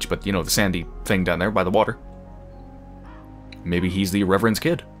really a beach, but, you know, the sandy thing down there by the water. Maybe he's the Reverend's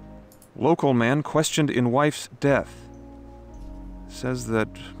kid. Local man questioned in wife's death. Says that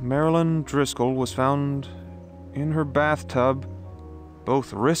Marilyn Driscoll was found in her bathtub,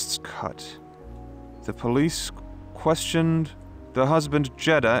 both wrists cut. The police questioned the husband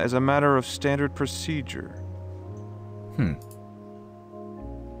Jeddah as a matter of standard procedure.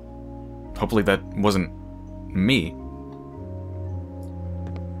 Hopefully that wasn't me.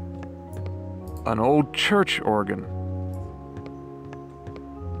 An old church organ.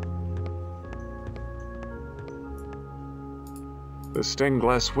 The stained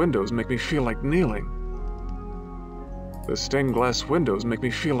glass windows make me feel like kneeling. The stained glass windows make me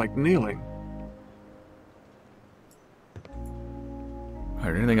feel like kneeling.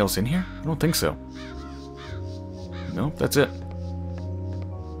 Alright, anything else in here? I don't think so. Nope, that's it.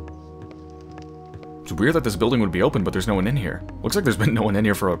 It's weird that this building would be open, but there's no one in here. Looks like there's been no one in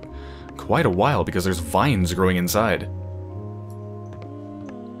here for quite a while because there's vines growing inside.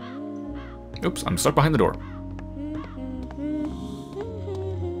 Oops, I'm stuck behind the door.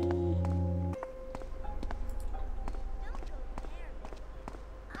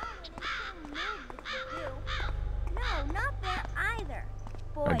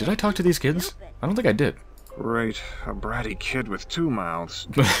 Did I talk to these kids? I don't think I did. Great, a bratty kid with two mouths.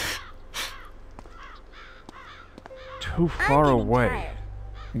 Too far away.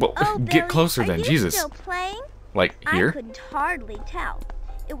 Well, get Billy, closer then, are you Jesus. Still playing? Like here? I couldn't hardly tell.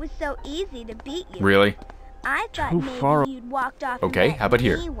 It was so easy to beat you. Really? I thought Too maybe far. you'd walked off. Okay, and let how about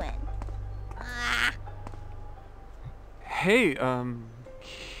here? me win. Hey,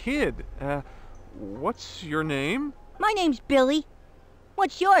 kid, what's your name? My name's Billy.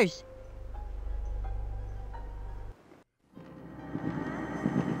 What's yours?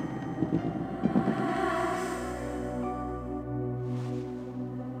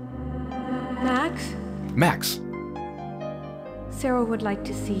 Max? Max. Sarah would like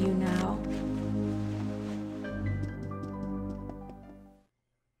to see you now.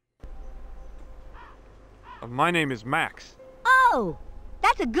 My name is Max. Oh,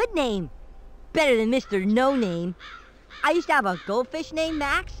 that's a good name. Better than Mr. No Name. I used to have a goldfish named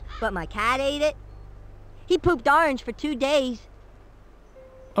Max, but my cat ate it. He pooped orange for 2 days.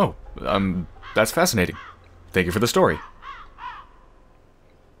 Oh, that's fascinating. Thank you for the story.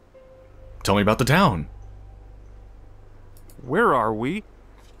 Tell me about the town. Where are we?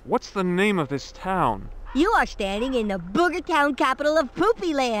 What's the name of this town? You are standing in the booger town capital of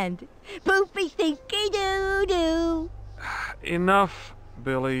Poopy Land. Poopy stinky doo doo. Enough,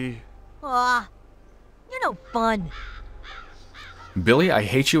 Billy. Aw, you're no fun. Billy, I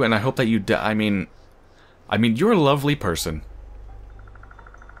hate you and I hope that you die. I mean, you're a lovely person.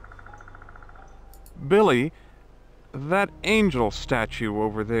 Billy, that angel statue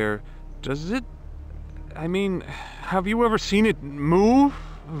over there, does it... have you ever seen it move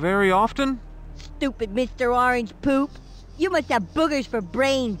very often? Stupid Mr. Orange Poop. You must have boogers for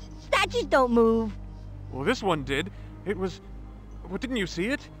brains. Statues don't move. Well, this one did. It was... Well, didn't you see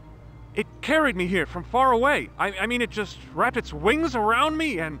it? It carried me here from far away. It just wrapped its wings around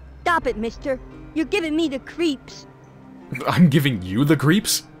me and... Stop it, mister. You're giving me the creeps. I'm giving you the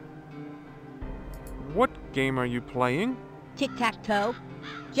creeps? What game are you playing? Tic-tac-toe.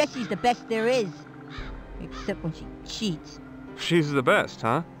 Jessie's the best there is. Except when she cheats. She's the best,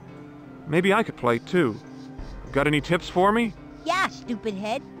 huh? Maybe I could play too. Got any tips for me? Yeah, stupid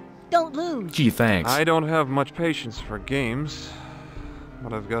head. Don't lose. Gee, thanks. I don't have much patience for games,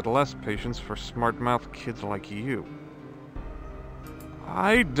 but I've got less patience for smart-mouthed kids like you.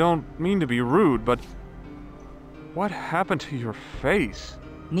 I don't mean to be rude, but what happened to your face?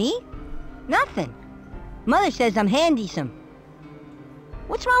 Me? Nothing. Mother says I'm handy-some.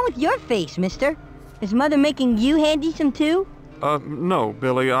 What's wrong with your face, mister? Is Mother making you handy-some too? No,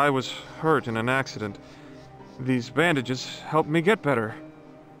 Billy. I was hurt in an accident. These bandages helped me get better.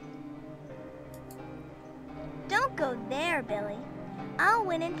 Don't go there, Billy. I'll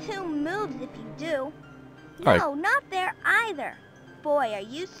win in 2 moves if you do. All No, right. not there either. Boy, are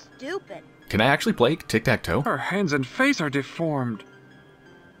you stupid. Can I actually play tic-tac-toe? Her hands and face are deformed.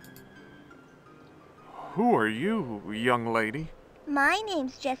 Who are you, young lady? My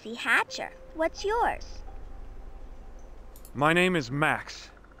name's Jessie Hatcher. What's yours? My name is Max.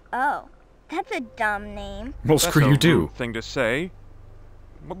 Oh, that's a dumb name. Well, That's screw a you too. rude thing to say.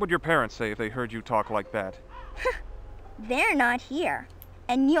 What would your parents say if they heard you talk like that? They're not here.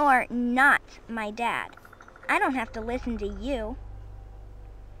 And you're not my dad. I don't have to listen to you.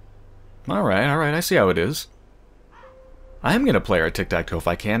 Alright, I see how it is. I'm gonna play her at tic-tac-toe if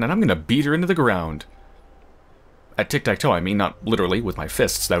I can, and I'm gonna beat her into the ground. At tic-tac-toe, I mean, not literally with my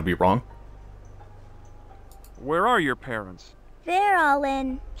fists, that would be wrong. Where are your parents? They're all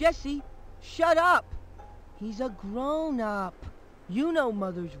in. Jesse, shut up. He's a grown-up. You know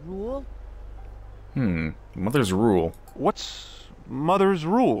Mother's rule. Mother's rule. What's Mother's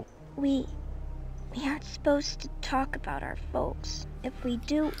rule? We aren't supposed to talk about our folks. If we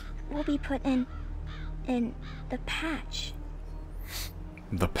do, we'll be put in the patch.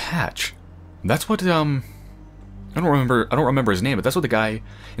 The patch? That's what, I don't remember his name, but that's what the guy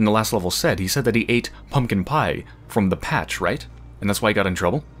in the last level said. He said that he ate pumpkin pie from the patch, right? And that's why he got in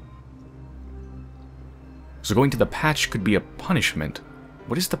trouble? So going to the patch could be a punishment.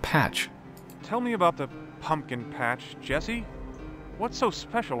 What is the patch? Tell me about the pumpkin patch, Jesse. What's so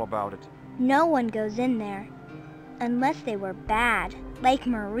special about it? No one goes in there. Unless they were bad, like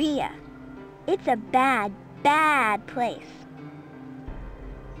Maria. It's a bad, bad place.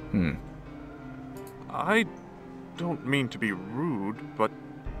 I don't mean to be rude, but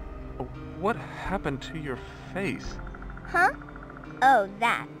what happened to your face? Huh? Oh,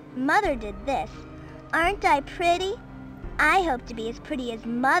 that. Mother did this. Aren't I pretty? I hope to be as pretty as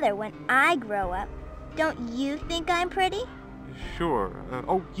Mother when I grow up. Don't you think I'm pretty? Sure.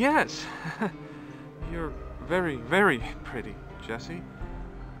 Oh, yes. You're very, very pretty, Jesse.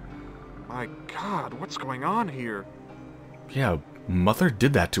 My God, what's going on here? Yeah, Mother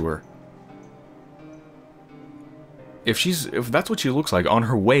did that to her. If that's what she looks like on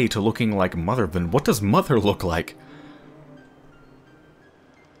her way to looking like Mother, then what does Mother look like?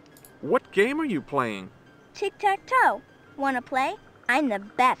 What game are you playing? Tic-tac-toe. Wanna play? I'm the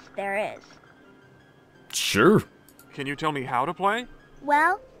best there is. Sure. Can you tell me how to play?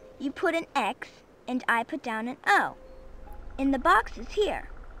 Well, you put an X, and I put down an O. In the boxes here.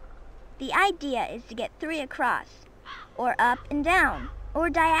 The idea is to get 3 across, or up and down, or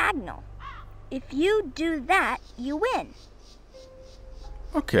diagonal. If you do that, you win.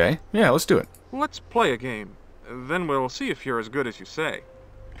 Okay, yeah, let's do it. Let's play a game. Then we'll see if you're as good as you say.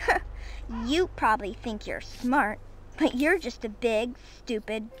 You probably think you're smart, but you're just a big,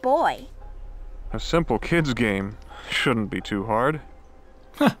 stupid boy. A simple kid's game shouldn't be too hard.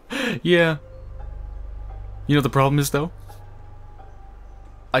 Yeah. You know the problem is, though?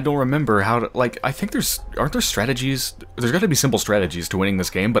 I don't remember how to, like, I think aren't there strategies? There's gotta be simple strategies to winning this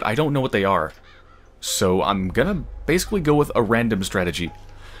game, but I don't know what they are. So I'm gonna basically go with a random strategy.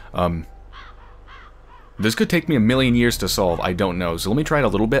 This could take me a million years to solve, I don't know. So let me try it a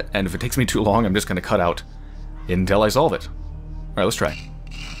little bit, and if it takes me too long, I'm just gonna cut out until I solve it. Alright, let's try.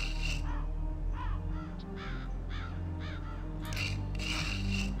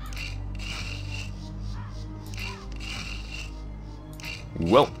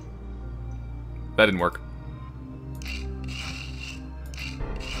 Well, that didn't work.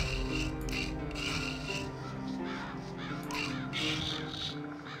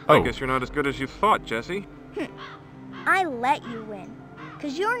 I guess you're not as good as you thought, Jesse. I let you win,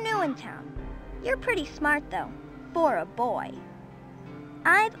 'cause you're new in town. You're pretty smart, though, for a boy.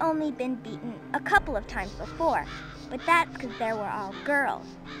 I've only been beaten a couple of times before, but that's 'cause there were all girls.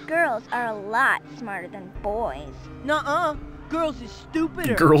 Girls are a lot smarter than boys. Nuh-uh. Girls is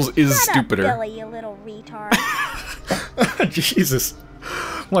stupider. Girls is Shut stupider. Up, Billy, you little retard. Jesus.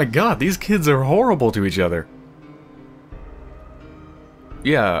 My God, these kids are horrible to each other.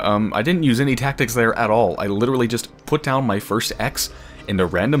 Yeah, I didn't use any tactics there at all. I literally just put down my first X in a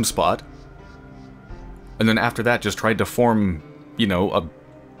random spot. And then after that, just tried to form, you know, a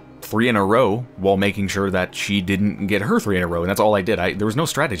 3 in a row while making sure that she didn't get her 3 in a row. And that's all I did. There was no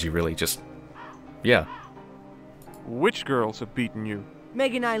strategy, really. Just, yeah. Which girls have beaten you?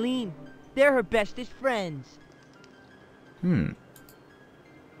 Meg and Eileen. They're her bestest friends. Alright,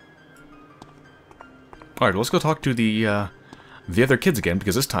 let's go talk to the other kids again,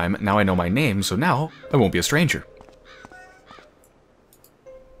 because this time, now I know my name, so now I won't be a stranger.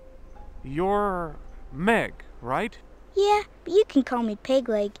 You're Meg, right? Yeah, but you can call me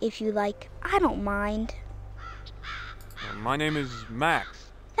Pigleg if you like. I don't mind. My name is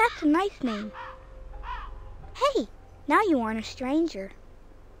Max. That's a nice name. Hey, now you aren't a stranger.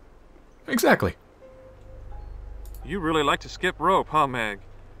 Exactly. You really like to skip rope, huh, Meg?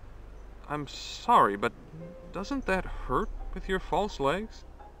 I'm sorry, but doesn't that hurt with your false legs?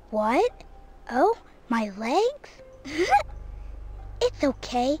 What? Oh, my legs? It's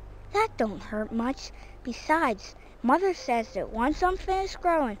okay. That don't hurt much. Besides, Mother says that once I'm finished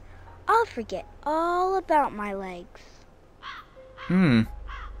growing, I'll forget all about my legs.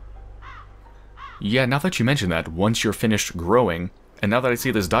 Yeah, now that you mention that, once you're finished growing, and now that I see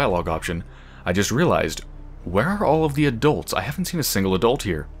this dialogue option, I just realized, where are all of the adults? I haven't seen a single adult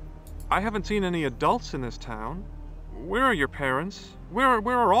here. I haven't seen any adults in this town. Where are your parents? Where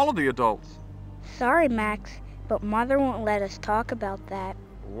are all of the adults? Sorry, Max, but Mother won't let us talk about that.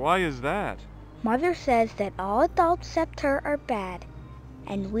 Why is that? Mother says that all adults except her are bad,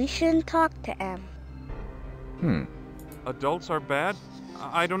 and we shouldn't talk to them. Adults are bad?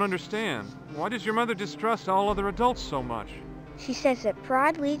 I don't understand. Why does your mother distrust all other adults so much? She says that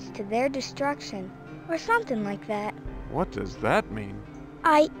pride leads to their destruction, or something like that. What does that mean?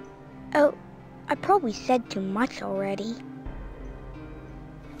 Oh, I probably said too much already.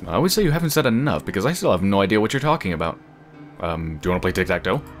 I would say you haven't said enough, because I still have no idea what you're talking about. Do you want to play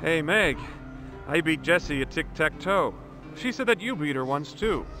tic-tac-toe? Hey, Meg. I beat Jessie at tic-tac-toe. She said that you beat her once,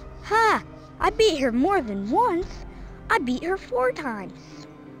 too. Ha! I beat her more than once. I beat her 4 times.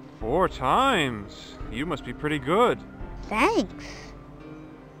 4 times? You must be pretty good. Thanks.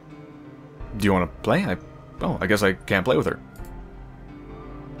 Do you want to play? I guess I can't play with her.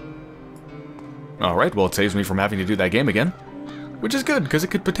 Alright, well, it saves me from having to do that game again. Which is good, because it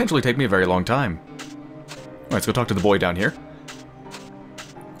could potentially take me a very long time. Alright, let's go talk to the boy down here.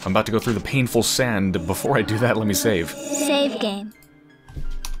 I'm about to go through the painful sand. Before I do that, let me save. Save game.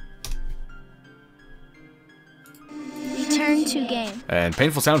 Return to game. And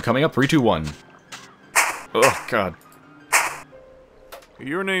painful sound coming up, 3, 2, 1. Oh, God.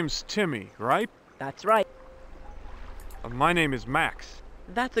 Your name's Timmy, right? That's right. My name is Max.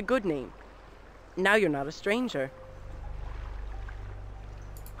 That's a good name. Now you're not a stranger.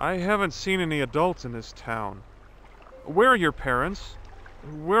 I haven't seen any adults in this town. Where are your parents?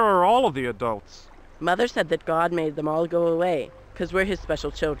 Where are all of the adults? Mother said that God made them all go away, 'cause we're his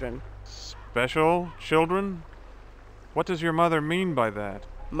special children. Special children? What does your mother mean by that?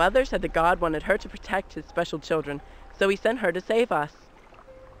 Mother said that God wanted her to protect his special children, so he sent her to save us.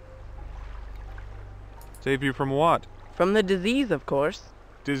 Save you from what? From the disease, of course.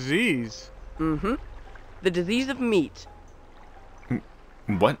 Disease? Mm-hmm. The disease of meat.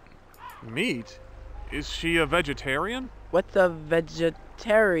 What? Meat? Is she a vegetarian? What's a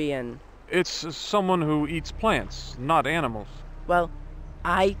vegetarian? It's someone who eats plants, not animals. Well,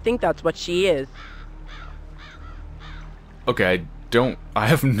 I think that's what she is. Okay, I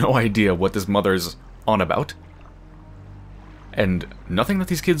have no idea what this mother's on about. And nothing that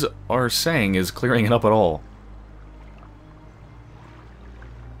these kids are saying is clearing it up at all.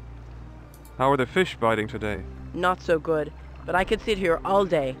 How are the fish biting today? Not so good, but I could sit here all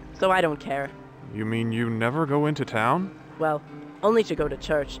day, so I don't care. You mean you never go into town? Well, only to go to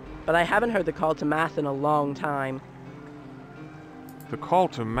church, but I haven't heard the call to Mass in a long time. The call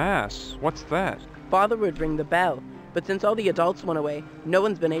to Mass? What's that? Father would ring the bell, but since all the adults went away, no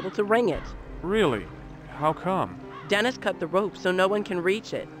one's been able to ring it. Really? How come? Dennis cut the rope so no one can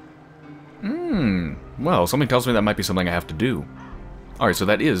reach it. Well, something tells me that might be something I have to do. Alright, so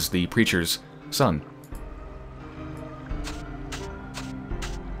that is the preacher's son.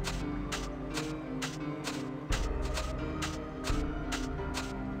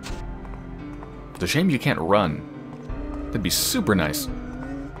 It's a shame you can't run. That'd be super nice.